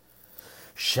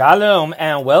Shalom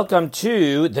and welcome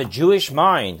to The Jewish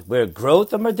Mind, where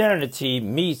growth of modernity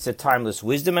meets the timeless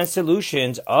wisdom and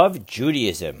solutions of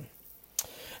Judaism.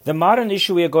 The modern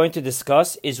issue we are going to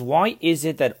discuss is why is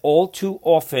it that all too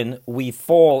often we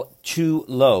fall too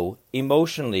low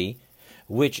emotionally,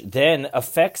 which then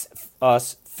affects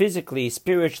us physically,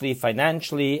 spiritually,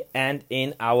 financially, and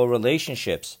in our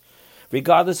relationships.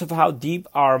 Regardless of how deep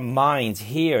our minds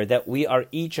hear that we are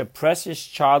each a precious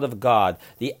child of God,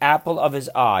 the apple of his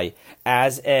eye,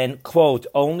 as an, quote,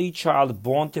 only child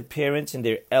born to parents in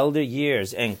their elder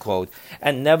years, end quote.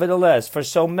 And nevertheless, for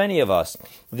so many of us,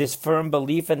 this firm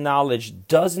belief and knowledge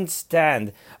doesn't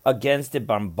stand against the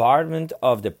bombardment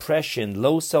of depression,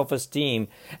 low self-esteem,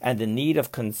 and the need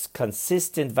of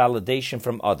consistent validation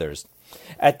from others.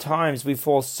 At times, we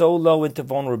fall so low into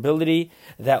vulnerability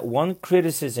that one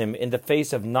criticism in the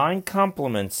face of 9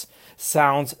 compliments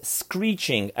sounds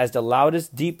screeching as the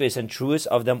loudest, deepest, and truest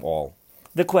of them all.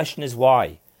 The question is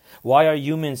why? Why are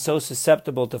humans so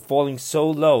susceptible to falling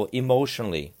so low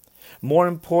emotionally? More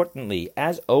importantly,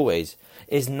 as always,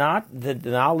 is not the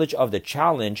knowledge of the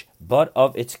challenge, but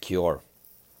of its cure.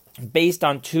 Based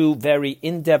on 2 very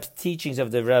in-depth teachings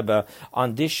of the Rebbe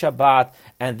on this Shabbat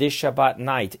and this Shabbat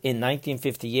night in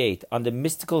 1958 on the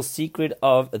mystical secret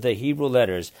of the Hebrew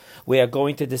letters, we are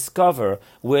going to discover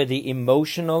where the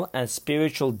emotional and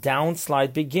spiritual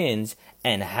downslide begins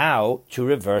and how to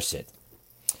reverse it.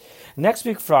 Next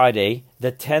week Friday,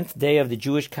 the 10th day of the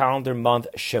Jewish calendar month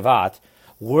Shevat,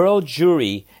 world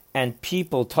Jewry and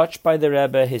people touched by the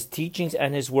Rebbe, his teachings,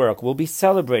 and his work will be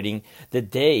celebrating the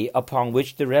day upon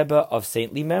which the Rebbe of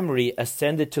saintly memory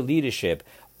ascended to leadership,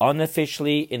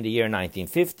 unofficially in the year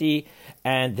 1950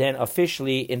 and then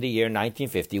officially in the year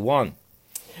 1951.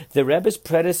 The Rebbe's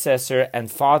predecessor and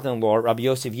father-in-law, Rabbi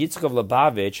Yosef Yitzchak of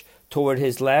Lubavitch, toward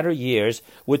his latter years,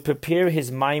 would prepare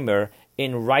his mimer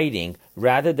in writing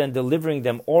rather than delivering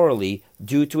them orally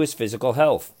due to his physical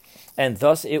health. And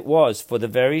thus it was, for the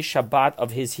very Shabbat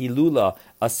of his Hilula,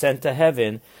 ascent to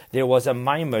heaven, there was a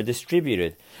mimer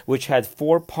distributed, which had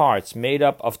 4 parts made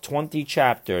up of 20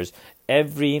 chapters.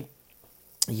 Every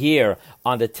year,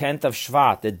 on the 10th of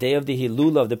Shvat, the day of the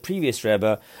Hilula of the previous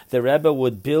Rebbe, the Rebbe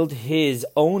would build his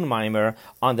own mimer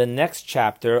on the next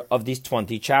chapter of these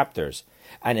 20 chapters.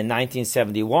 And in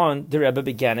 1971, the Rebbe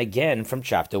began again from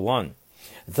chapter 1.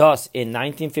 Thus, in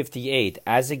 1958,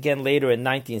 as again later in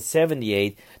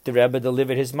 1978, the Rebbe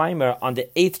delivered his mimer on the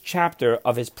 8th chapter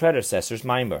of his predecessor's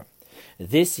mimer.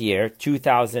 This year,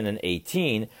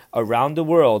 2018, around the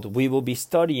world, we will be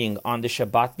studying on the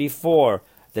Shabbat before,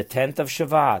 the 10th of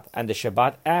Shevat, and the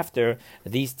Shabbat after,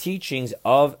 these teachings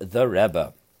of the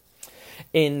Rebbe.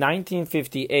 In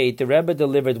 1958, the Rebbe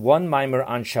delivered 1 mimer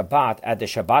on Shabbat at the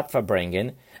Shabbat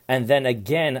Farbrengen, and then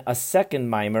again a second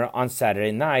mimer on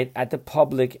Saturday night at the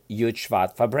public Yud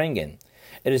Shvat Farbrengen.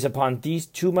 It is upon these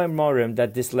 2 mimorim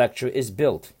that this lecture is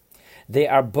built. They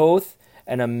are both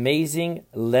an amazing,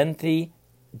 lengthy,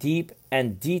 deep,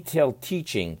 and detailed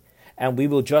teaching, and we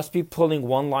will just be pulling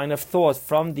one line of thought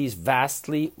from these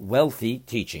vastly wealthy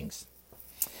teachings.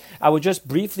 I will just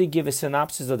briefly give a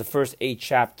synopsis of the first 8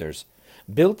 chapters.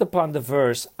 Built upon the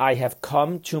verse, I have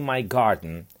come to my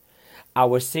garden,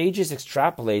 our sages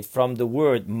extrapolate from the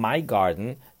word my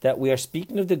garden that we are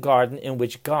speaking of the garden in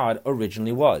which God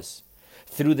originally was.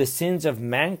 Through the sins of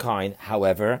mankind,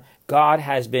 however, God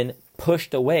has been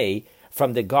pushed away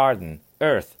from the garden,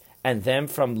 earth, and then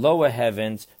from lower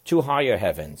heavens to higher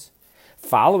heavens.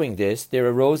 Following this, there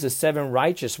arose the 7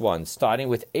 righteous ones, starting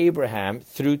with Abraham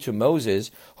through to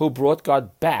Moses, who brought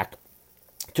God back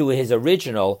to his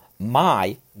original,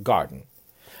 my garden.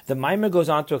 The mimer goes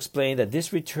on to explain that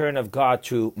this return of God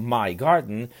to my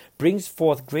garden brings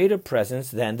forth greater presence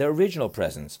than the original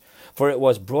presence, for it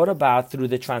was brought about through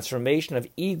the transformation of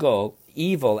evil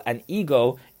and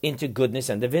ego into goodness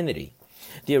and divinity.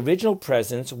 The original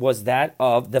presence was that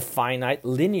of the finite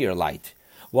linear light,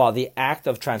 while the act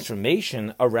of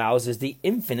transformation arouses the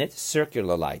infinite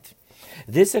circular light.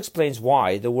 This explains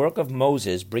why the work of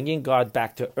Moses, bringing God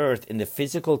back to earth in the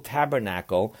physical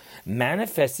tabernacle,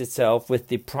 manifests itself with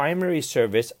the primary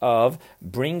service of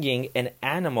bringing an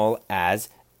animal as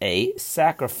a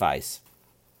sacrifice.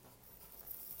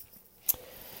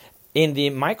 In the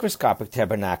microscopic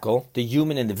tabernacle, the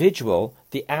human individual,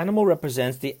 the animal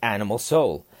represents the animal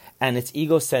soul and its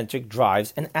egocentric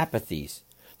drives and apathies.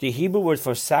 The Hebrew word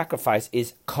for sacrifice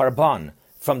is karban,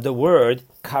 from the word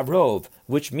karov,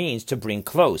 which means to bring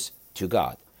close to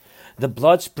God. The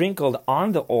blood sprinkled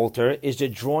on the altar is the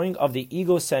drawing of the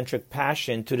egocentric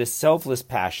passion to the selfless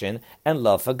passion and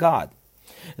love for God.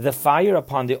 The fire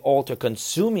upon the altar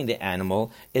consuming the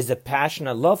animal is the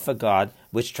passionate love for God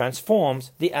which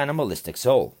transforms the animalistic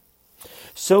soul.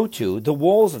 So too, the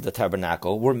walls of the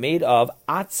tabernacle were made of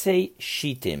atzei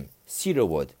shittim, cedar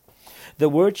wood. The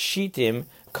word shittim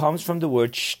comes from the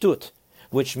word shtut,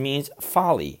 which means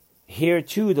folly. Here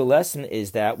too, the lesson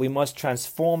is that we must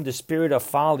transform the spirit of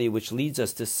folly which leads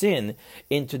us to sin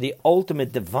into the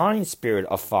ultimate divine spirit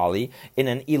of folly in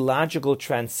an illogical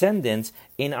transcendence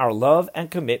in our love and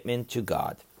commitment to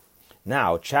God.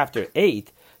 Now, chapter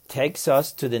 8 takes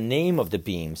us to the name of the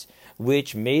beams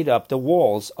which made up the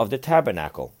walls of the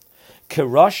tabernacle.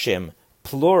 Kerushim,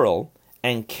 plural,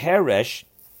 and keresh,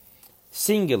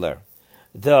 singular.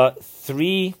 The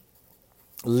three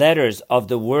letters of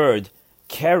the word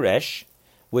Keresh,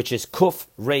 which is Kuf,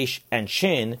 Resh, and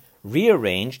Shin,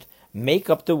 rearranged, make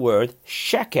up the word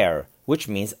Sheker, which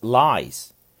means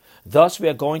lies. Thus, we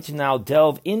are going to now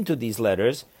delve into these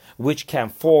letters, which can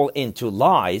fall into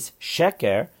lies,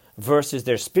 Sheker, versus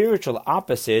their spiritual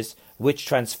opposites, which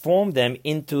transform them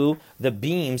into the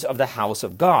beams of the house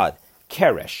of God,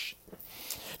 Keresh.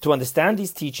 To understand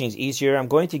these teachings easier, I'm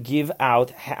going to give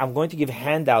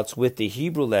handouts with the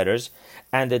Hebrew letters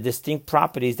and the distinct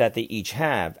properties that they each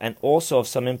have, and also of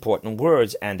some important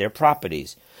words and their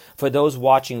properties. For those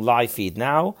watching live feed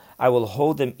now, I will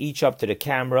hold them each up to the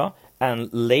camera,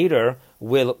 and later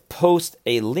will post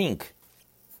a link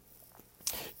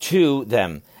to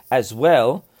them as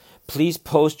well. Please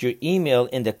post your email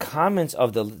in the comments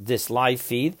of this live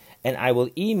feed, and I will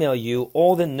email you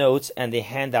all the notes and the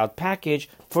handout package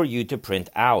for you to print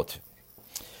out.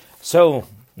 So,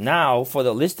 now for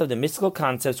the list of the mystical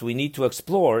concepts we need to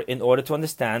explore in order to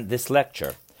understand this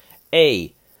lecture.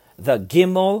 A. The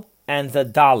Gimel and the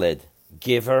Daled,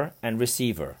 giver and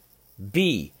receiver.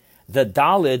 B. The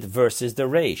Daled versus the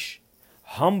Resh,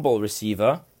 humble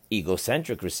receiver,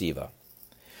 egocentric receiver.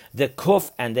 The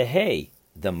Kuf and the Hey,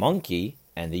 the monkey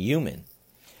and the human.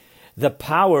 The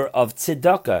power of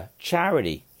tzedakah,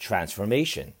 charity,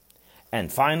 transformation.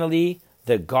 And finally,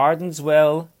 the garden's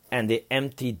well and the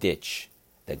empty ditch,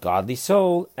 the godly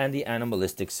soul and the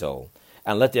animalistic soul.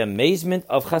 And let the amazement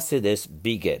of Chassidus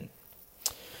begin.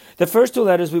 The first two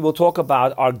letters we will talk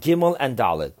about are Gimel and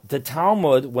Dalet. The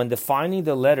Talmud, when defining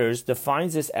the letters,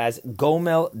 defines this as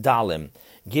Gomel Dalim,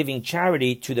 giving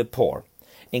charity to the poor.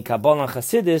 In Kabbalah and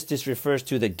Chassidus, this refers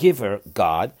to the giver,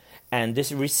 God, and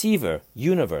this receiver,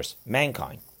 universe,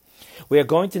 mankind. We are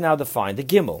going to now define the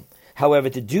Gimel. However,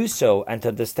 to do so and to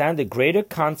understand the greater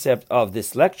concept of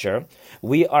this lecture,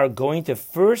 we are going to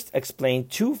first explain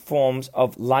two forms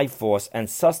of life force and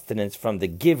sustenance from the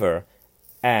giver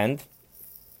and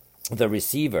the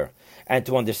receiver. And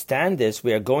to understand this,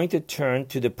 we are going to turn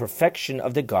to the perfection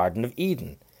of the Garden of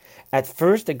Eden. At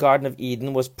first, the Garden of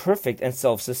Eden was perfect and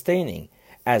self-sustaining,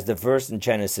 as the verse in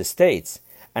Genesis states,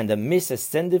 and the mist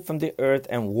ascended from the earth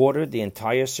and watered the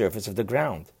entire surface of the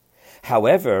ground.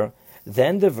 However,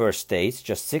 then the verse states,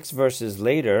 just 6 verses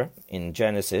later in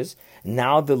Genesis,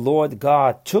 now the Lord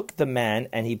God took the man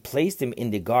and he placed him in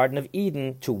the Garden of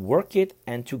Eden to work it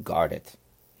and to guard it.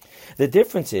 The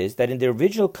difference is that in the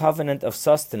original covenant of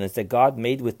sustenance that God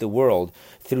made with the world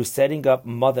through setting up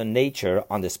Mother Nature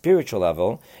on the spiritual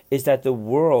level, is that the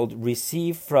world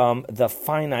received from the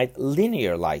finite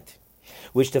linear light,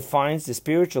 which defines the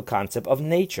spiritual concept of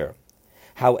nature.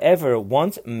 However,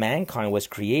 once mankind was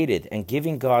created and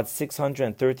given God's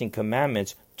 613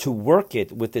 commandments to work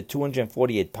it with the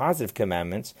 248 positive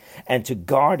commandments and to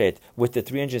guard it with the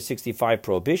 365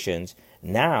 prohibitions,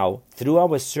 now, through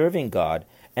our serving God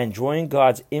and drawing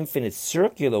God's infinite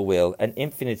circular will and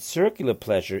infinite circular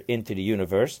pleasure into the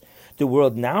universe, the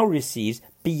world now receives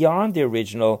beyond the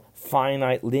original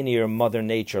finite linear Mother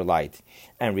Nature light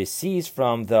and receives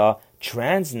from the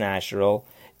transnational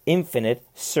infinite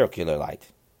circular light.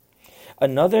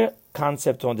 Another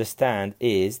concept to understand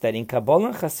is that in Kabbalah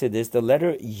and Chassidus, the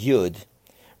letter Yud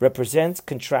represents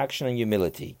contraction and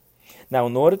humility. Now,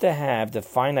 in order to have the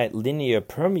finite linear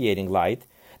permeating light,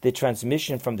 the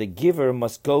transmission from the giver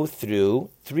must go through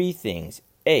 3 things.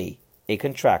 A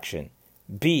contraction.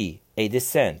 B, a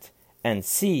descent. And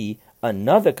C,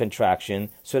 another contraction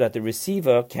so that the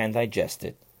receiver can digest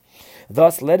it.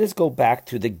 Thus, let us go back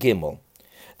to the Gimel.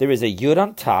 There is a Yud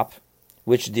on top,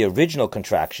 which is the original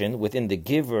contraction within the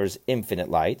giver's infinite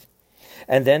light.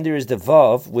 And then there is the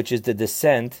Vav, which is the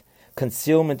descent,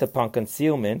 concealment upon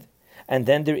concealment. And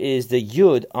then there is the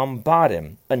Yud on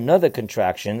bottom, another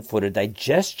contraction for the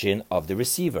digestion of the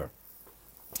receiver.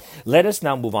 Let us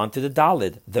now move on to the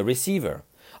Daled, the receiver.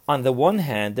 On the one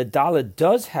hand, the Daled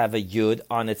does have a Yud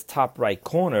on its top right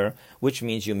corner, which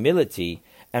means humility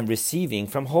and receiving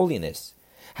from holiness.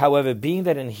 However, being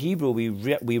that in Hebrew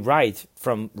we write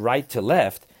from right to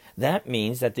left, that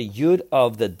means that the Yud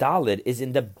of the Daled is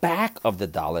in the back of the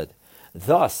Daled.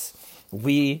 Thus,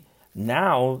 we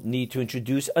now need to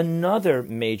introduce another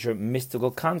major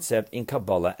mystical concept in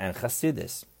Kabbalah and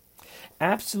Hasidus.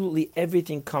 Absolutely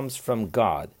everything comes from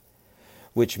God,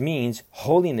 which means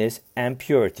holiness and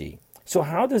purity. So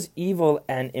how does evil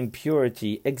and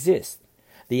impurity exist?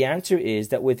 The answer is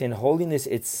that within holiness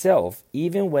itself,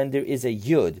 even when there is a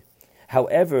Yud,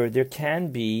 however, there can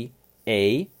be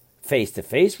a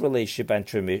face-to-face relationship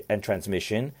and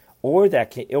transmission, or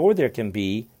there can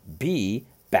be B,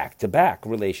 back-to-back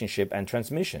relationship and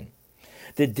transmission.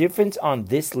 The difference on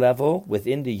this level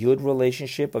within the Yud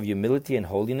relationship of humility and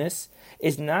holiness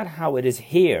is not how it is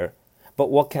here, but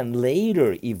what can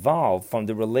later evolve from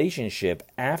the relationship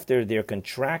after their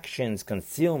contractions,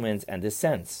 concealments, and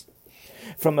descents.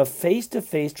 From a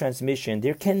face-to-face transmission,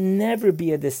 there can never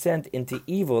be a descent into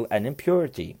evil and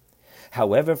impurity.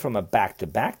 However, from a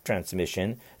back-to-back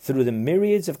transmission, through the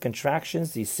myriads of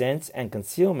contractions, descents, and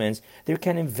concealments, there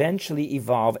can eventually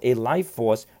evolve a life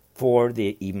force for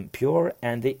the impure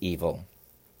and the evil.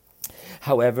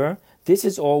 However, this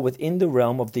is all within the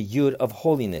realm of the Yud of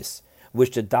holiness,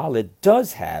 which the Dalet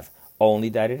does have, only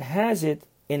that it has it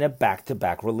in a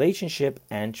back-to-back relationship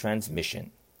and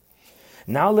transmission.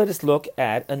 Now let us look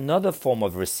at another form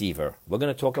of receiver. We're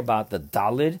going to talk about the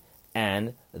Dalet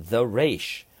and the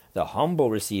Reish, the humble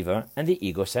receiver and the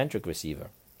egocentric receiver.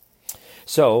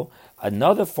 So,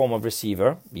 another form of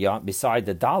receiver, beside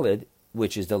the Dalet,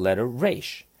 which is the letter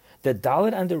Reish. The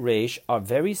Dalet and the Reish are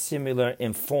very similar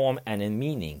in form and in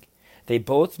meaning. They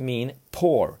both mean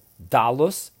poor,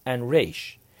 Dalus and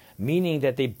Reish, meaning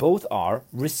that they both are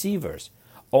receivers,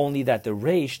 only that the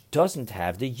Reish doesn't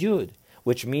have the Yud,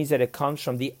 which means that it comes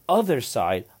from the other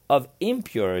side of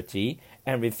impurity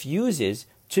and refuses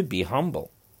to be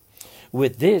humble.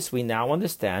 With this, we now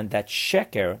understand that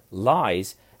Sheker,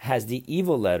 lies, has the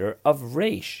evil letter of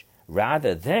Reish,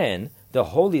 rather than the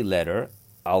holy letter,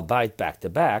 albeit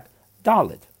back-to-back,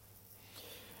 Dalet.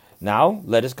 Now,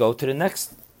 let us go to the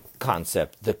next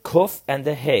concept, the Kuf and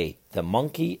the Hey, the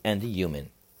monkey and the human.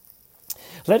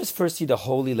 Let us first see the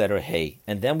holy letter Hey,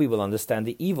 and then we will understand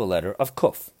the evil letter of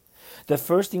Kuf. The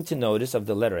first thing to notice of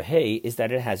the letter Hey is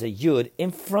that it has a Yud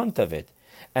in front of it,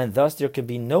 and thus there can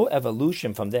be no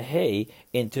evolution from the Hey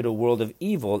into the world of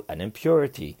evil and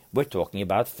impurity. We're talking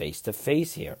about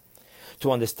face-to-face here.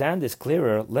 To understand this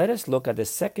clearer, let us look at the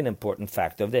second important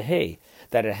fact of the Hey,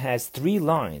 that it has 3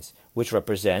 lines, which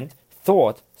represent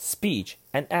thought, speech,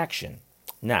 and action.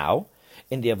 Now,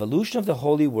 in the evolution of the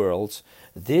holy worlds,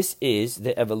 this is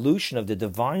the evolution of the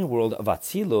divine world of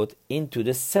Atzilut into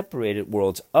the separated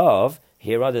worlds of,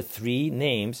 here are the 3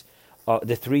 names,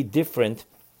 the 3 different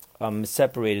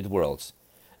separated worlds.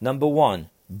 Number 1,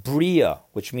 Bria,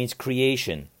 which means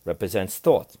creation, represents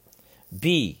thought.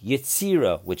 B,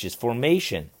 Yetzira, which is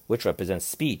formation, which represents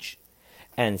speech.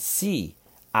 And C,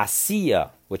 Asiya,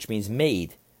 which means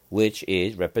made, which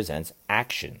represents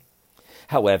action.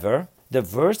 However, the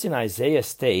verse in Isaiah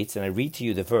states, and I read to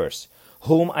you the verse,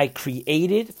 whom I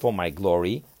created for my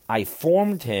glory, I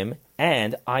formed him,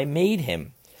 and I made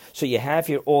him. So you have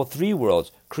here all 3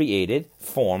 worlds, created,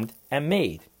 formed, and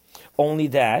made. Only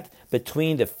that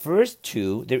between the first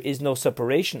 2, there is no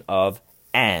separation of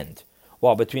and.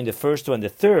 While between the first 2 and the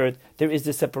third, there is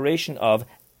the separation of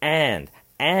and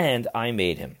I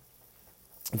made him.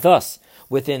 Thus,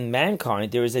 within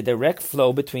mankind, there is a direct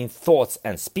flow between thoughts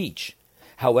and speech.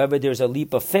 However, there is a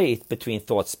leap of faith between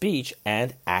thought, speech,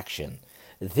 and action.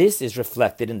 This is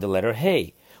reflected in the letter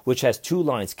Hey, which has 2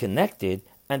 lines connected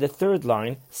and the third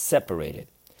line separated.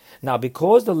 Now,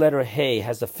 because the letter Hey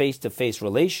has a face-to-face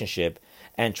relationship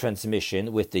and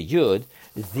transmission with the Yud,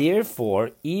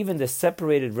 therefore, even the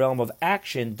separated realm of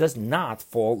action does not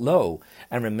fall low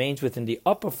and remains within the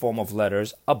upper form of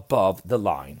letters above the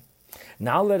line.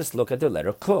 Now let us look at the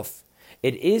letter Kuf.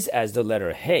 It is as the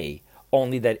letter Hey,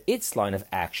 only that its line of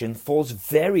action falls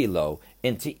very low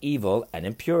into evil and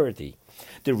impurity.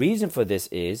 The reason for this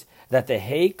is that the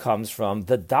Hey comes from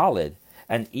the Daled,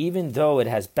 and even though it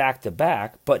has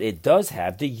back-to-back, but it does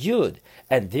have the Yud,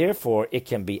 and therefore it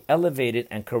can be elevated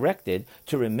and corrected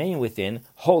to remain within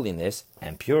holiness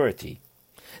and purity.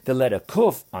 The letter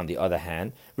Kuf, on the other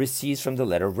hand, receives from the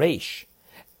letter Reish,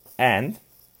 and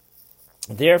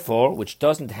therefore, which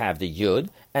doesn't have the Yud,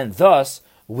 and thus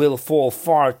will fall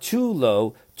far too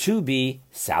low to be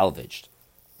salvaged.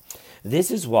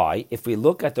 This is why, if we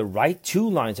look at the right 2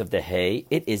 lines of the Hey,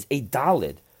 it is a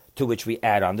Daled, to which we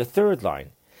add on the third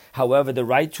line. However, the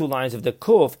right 2 lines of the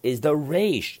Kuf is the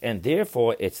Reish, and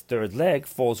therefore its third leg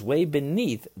falls way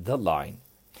beneath the line.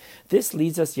 This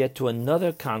leads us yet to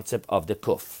another concept of the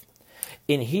kuf.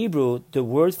 In Hebrew, the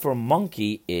word for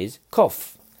monkey is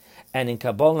kof. And in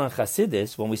Kabbalah and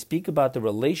Hasidus, when we speak about the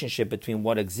relationship between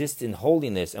what exists in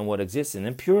holiness and what exists in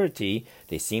impurity,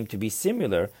 they seem to be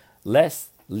similar. Less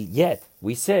yet,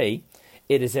 we say,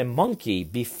 it is a monkey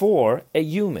before a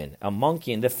human, a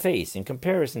monkey in the face in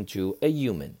comparison to a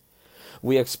human.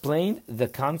 We explained the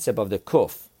concept of the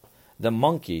kuf, the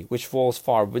monkey, which falls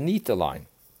far beneath the line,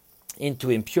 into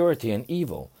impurity and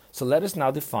evil. So let us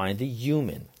now define the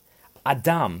human.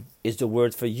 Adam is the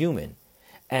word for human,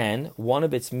 and one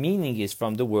of its meaning is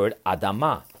from the word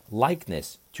Adamah,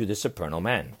 likeness to the supernal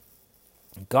man.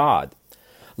 God.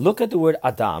 Look at the word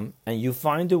Adam, and you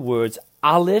find the words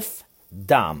Aleph,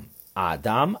 Dam.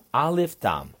 Adam, Aleph,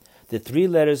 Dam. The three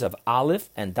letters of Aleph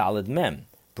and Daled Mem.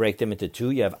 Break them into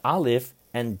two. You have Aleph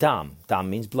and Dam. Dam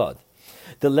means blood.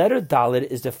 The letter Daled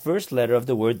is the first letter of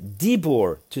the word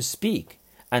Dibur, to speak.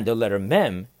 And the letter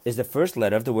Mem is the first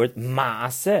letter of the word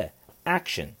Maaseh,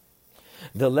 action.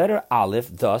 The letter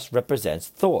Aleph thus represents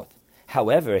thought.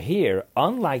 However, here,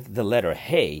 unlike the letter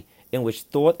Hey, in which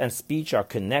thought and speech are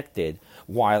connected,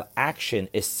 while action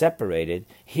is separated,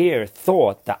 here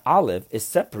thought, the Aleph, is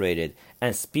separated,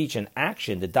 and speech and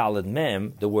action, the Daled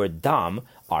Mem, the word Dam,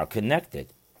 are connected.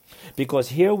 Because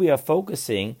here we are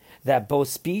focusing that both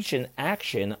speech and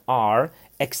action are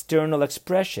external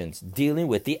expressions dealing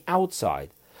with the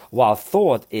outside, while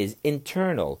thought is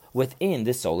internal, within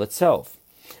the soul itself.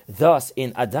 Thus,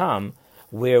 in Adam,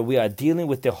 where we are dealing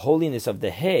with the holiness of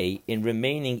the Hey, in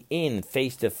remaining in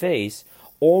face-to-face,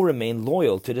 all remain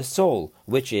loyal to the soul,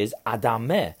 which is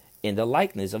Adameh, in the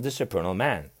likeness of the supernal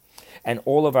man. And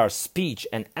all of our speech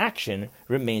and action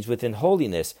remains within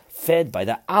holiness, fed by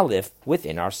the Aleph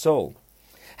within our soul.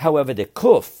 However, the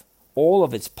Kuf, all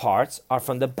of its parts are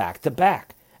from the back to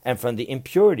back, and from the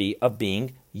impurity of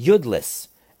being yudless,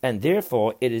 and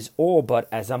therefore it is all but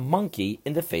as a monkey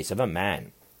in the face of a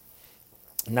man.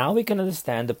 Now we can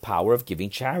understand the power of giving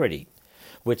charity,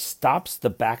 which stops the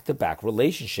back-to-back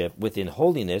relationship within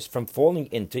holiness from falling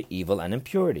into evil and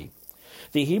impurity.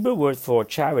 The Hebrew word for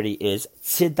charity is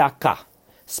tzedakah,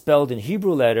 spelled in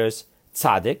Hebrew letters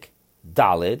tzadik,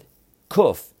 daled,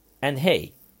 kuf, and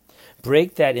hey.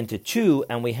 Break that into two,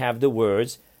 and we have the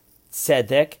words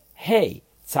tzedek, hey,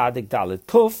 tzadik, daled,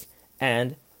 kuf,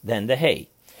 and then the hey,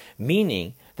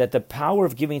 meaning that the power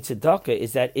of giving tzedakah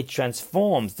is that it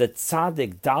transforms the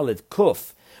tzaddik, daled,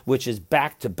 kuf, which is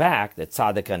back to back, the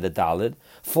tzaddik and the daled,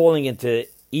 falling into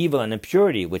evil and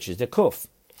impurity, which is the kuf.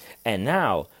 And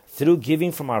now, through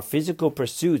giving from our physical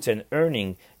pursuits and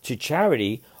earning to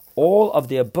charity, all of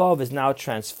the above is now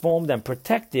transformed and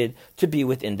protected to be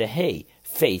within the hey,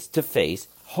 face-to-face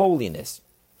holiness.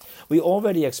 We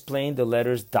already explained the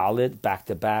letters Daled,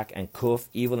 back-to-back, and Kuf,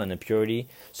 evil and impurity.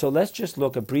 So let's just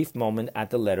look a brief moment at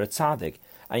the letter Tzadik,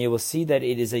 and you will see that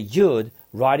it is a Yud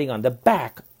riding on the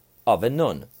back of a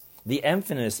Nun. The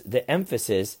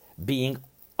emphasis being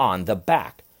on the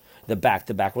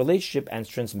back-to-back relationship and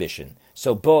transmission.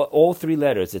 So all three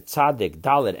letters, the Tzadik,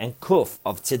 Daled, and Kuf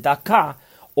of Tzedakah,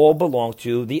 all belong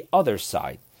to the other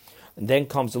side. And then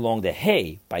comes along the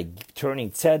Hey, by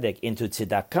turning Tzedek into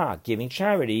Tzedakah, giving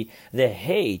charity. The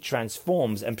Hey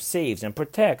transforms and saves and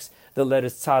protects the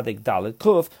letters Tzadik, Daled,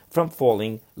 Kuf from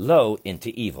falling low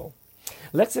into evil.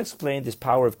 Let's explain this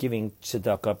power of giving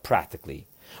tzedakah practically.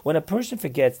 When a person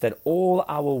forgets that all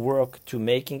our work to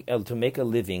make a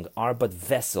living are but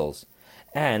vessels,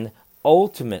 and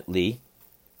ultimately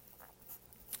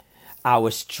our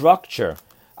structure,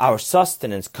 our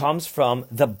sustenance comes from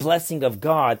the blessing of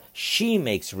God, she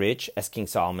makes rich, as King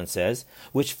Solomon says,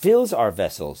 which fills our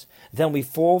vessels, then we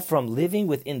fall from living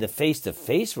within the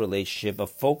face-to-face relationship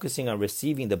of focusing on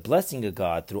receiving the blessing of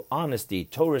God through honesty,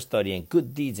 Torah study, and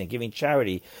good deeds and giving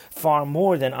charity, far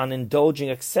more than on indulging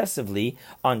excessively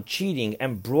on cheating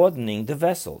and broadening the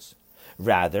vessels.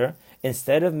 Rather,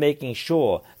 instead of making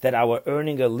sure that our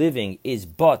earning a living is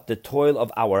but the toil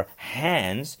of our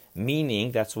hands,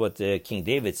 meaning, that's what King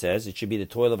David says, it should be the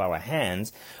toil of our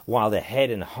hands, while the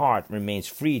head and heart remains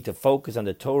free to focus on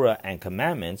the Torah and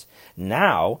commandments,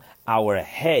 now our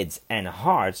heads and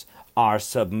hearts are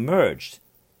submerged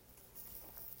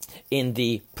in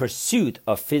the pursuit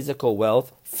of physical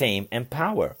wealth, fame, and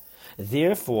power.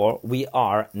 Therefore, we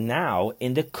are now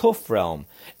in the Kuf realm,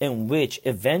 in which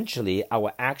eventually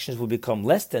our actions will become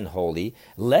less than holy,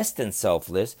 less than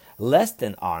selfless, less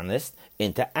than honest,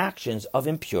 into actions of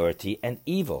impurity and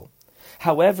evil.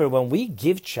 However, when we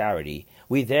give charity,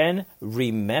 we then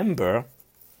remember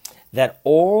that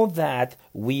all that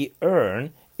we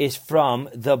earn is from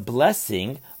the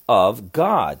blessing of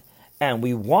God, and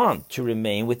we want to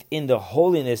remain within the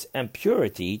holiness and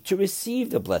purity to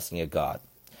receive the blessing of God.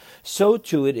 So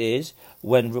too it is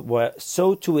when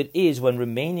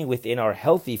remaining within our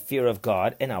healthy fear of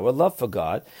God and our love for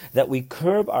God, that we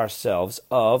curb ourselves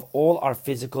of all our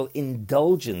physical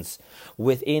indulgence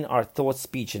within our thought,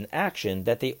 speech, and action,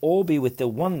 that they all be with the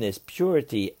oneness,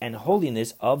 purity, and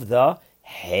holiness of the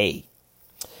hay.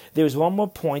 There is one more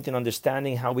point in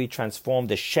understanding how we transform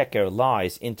the sheker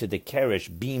lies into the keresh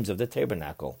beams of the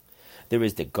tabernacle. There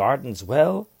is the garden's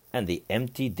well and the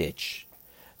empty ditch,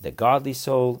 the godly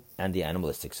soul and the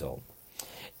animalistic soul.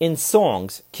 In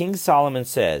Songs, King Solomon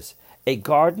says, "A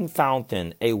garden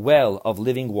fountain, a well of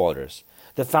living waters."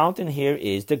 The fountain here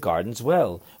is the garden's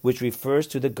well, which refers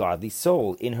to the godly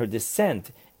soul in her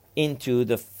descent into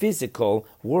the physical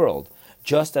world,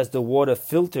 just as the water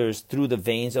filters through the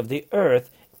veins of the earth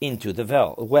into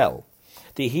the well.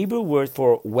 The Hebrew word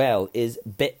for well is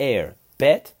be'er,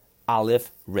 bet, aleph,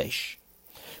 resh.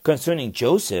 Concerning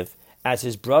Joseph, as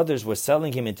his brothers were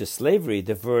selling him into slavery,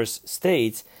 the verse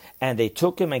states, "And they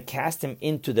took him and cast him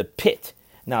into the pit.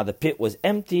 Now the pit was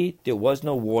empty, there was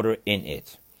no water in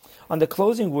it." On the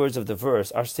closing words of the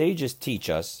verse, our sages teach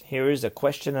us, here is a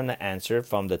question and an answer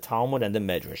from the Talmud and the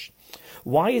Medrash.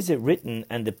 Why is it written,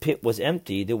 "And the pit was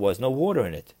empty, there was no water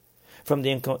in it"? From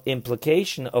the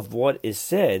implication of what is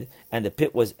said, "And the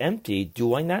pit was empty,"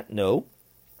 do I not know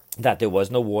that there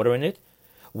was no water in it?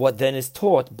 What then is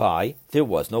taught by "there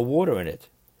was no water in it"?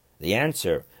 The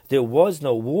answer: there was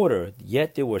no water,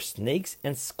 yet there were snakes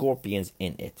and scorpions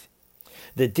in it.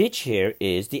 The ditch here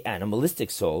is the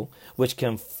animalistic soul, which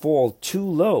can fall too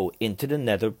low into the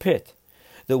nether pit.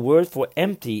 The word for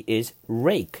empty is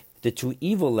rake, the two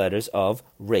evil letters of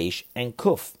resh and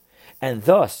kuf. And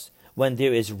thus, when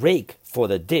there is rake for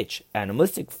the ditch,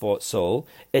 animalistic soul,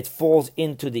 it falls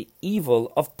into the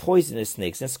evil of poisonous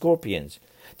snakes and scorpions.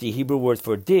 The Hebrew word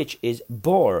for ditch is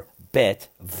bor, bet,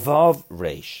 vav,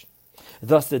 resh.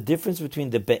 Thus the difference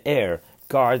between the be'er,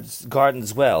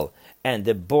 garden's well, and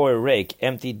the bor rake,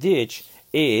 empty ditch,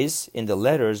 is, in the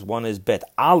letters, one is bet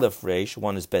aleph resh,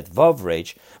 one is bet vav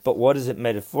resh, but what does it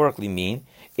metaphorically mean?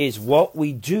 Is what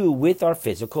we do with our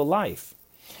physical life.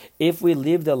 If we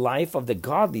live the life of the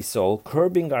godly soul,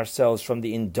 curbing ourselves from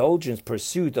the indulgent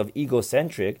pursuit of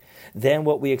egocentric, then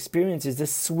what we experience is the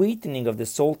sweetening of the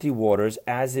salty waters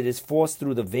as it is forced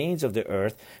through the veins of the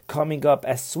earth, coming up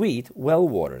as sweet well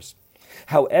waters.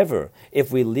 However,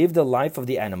 if we live the life of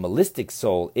the animalistic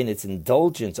soul in its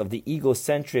indulgence of the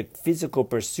egocentric physical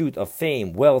pursuit of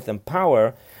fame, wealth, and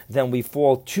power, then we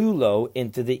fall too low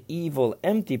into the evil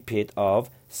empty pit of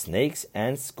snakes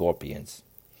and scorpions.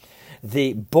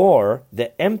 The bor,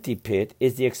 the empty pit,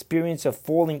 is the experience of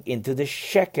falling into the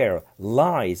sheker,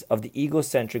 lies of the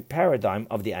egocentric paradigm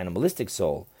of the animalistic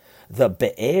soul. The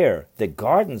be'er, the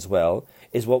garden's well,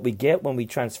 is what we get when we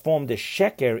transform the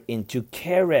sheker into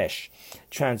keresh,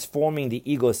 transforming the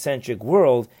egocentric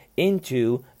world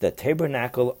into the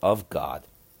tabernacle of God.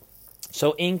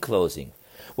 So in closing,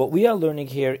 what we are learning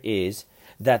here is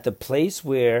that the place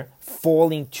where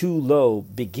falling too low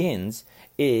begins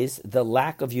is the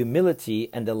lack of humility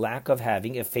and the lack of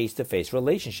having a face-to-face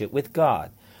relationship with God.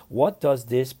 What does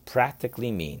this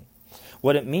practically mean?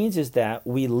 What it means is that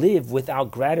we live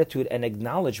without gratitude and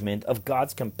acknowledgement of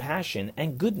God's compassion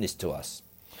and goodness to us.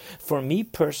 For me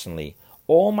personally,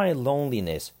 all my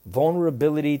loneliness,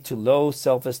 vulnerability to low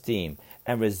self-esteem,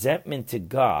 and resentment to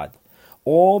God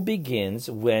all begins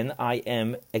when I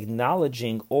am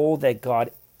acknowledging all that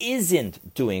God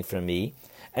isn't doing for me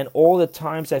and all the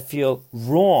times I feel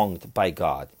wronged by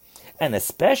God, and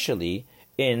especially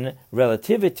in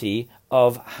relativity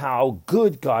of how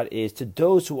good God is to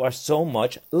those who are so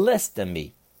much less than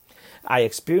me. I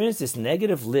experience this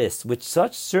negative list with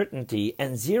such certainty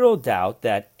and zero doubt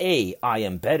that A, I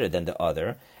am better than the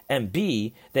other, and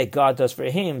B, that God does for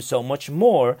him so much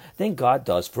more than God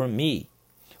does for me.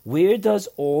 Where does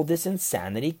all this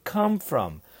insanity come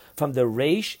from? From the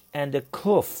resh and the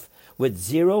kuf, with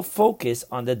zero focus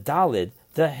on the dalid,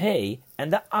 the hay,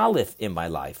 and the aleph in my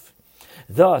life.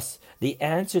 Thus, the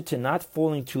answer to not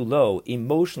falling too low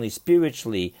emotionally,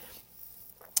 spiritually,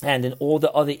 and in all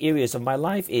the other areas of my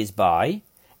life is by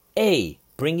A,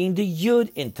 bringing the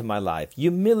yud into my life,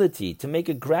 humility, to make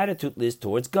a gratitude list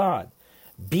towards God.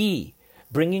 B,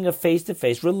 bringing a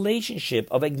face-to-face relationship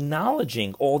of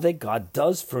acknowledging all that God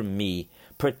does for me,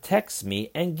 protects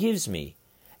me, and gives me.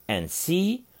 And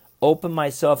C, open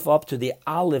myself up to the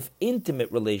aleph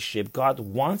intimate relationship God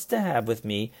wants to have with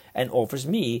me and offers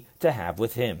me to have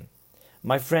with him.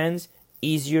 My friends,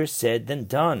 easier said than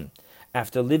done,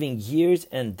 after living years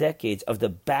and decades of the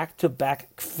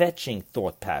back-to-back fetching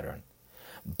thought pattern.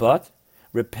 But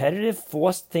Repetitive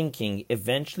forced thinking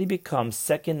eventually becomes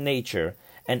second nature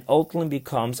and ultimately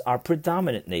becomes our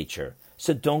predominant nature.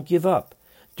 So don't give up.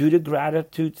 Do the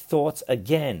gratitude thoughts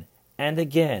again and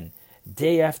again,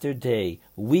 day after day,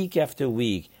 week after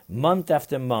week, month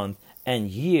after month, and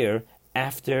year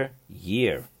after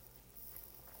year.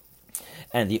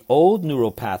 And the old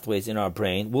neural pathways in our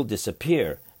brain will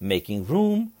disappear, making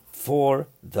room for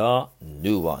the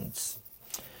new ones.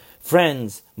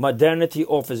 Friends, modernity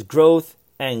offers growth,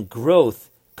 and growth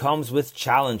comes with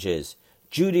challenges.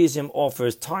 Judaism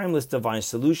offers timeless divine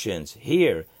solutions.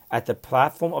 Here, at the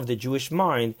platform of the Jewish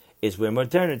mind, is where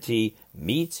modernity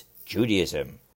meets Judaism.